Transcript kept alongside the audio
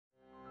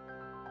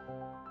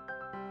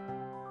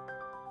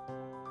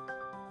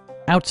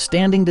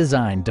outstanding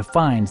design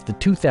defines the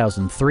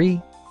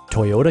 2003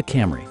 Toyota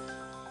Camry.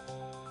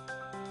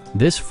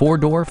 This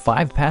four-door,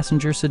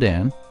 five-passenger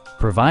sedan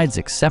provides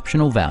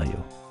exceptional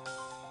value.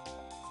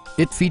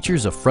 It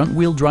features a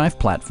front-wheel drive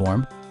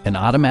platform, an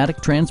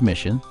automatic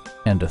transmission,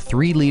 and a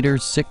 3-liter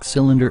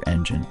six-cylinder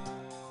engine.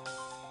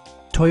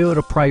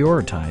 Toyota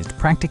prioritized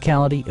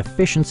practicality,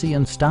 efficiency,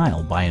 and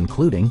style by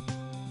including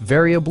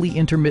variably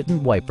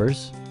intermittent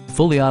wipers,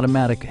 fully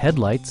automatic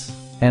headlights,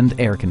 and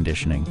air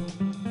conditioning.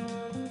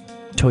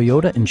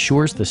 Toyota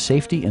ensures the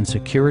safety and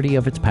security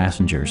of its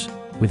passengers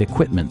with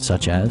equipment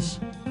such as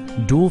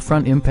dual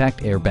front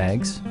impact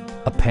airbags,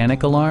 a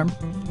panic alarm,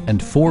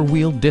 and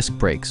four-wheel disc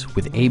brakes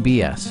with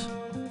ABS.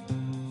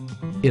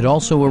 It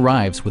also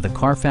arrives with a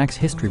Carfax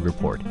history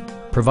report,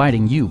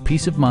 providing you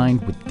peace of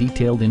mind with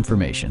detailed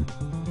information.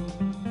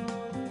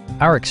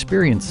 Our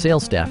experienced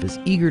sales staff is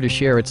eager to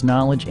share its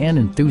knowledge and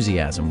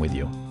enthusiasm with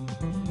you.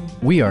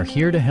 We are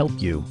here to help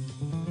you.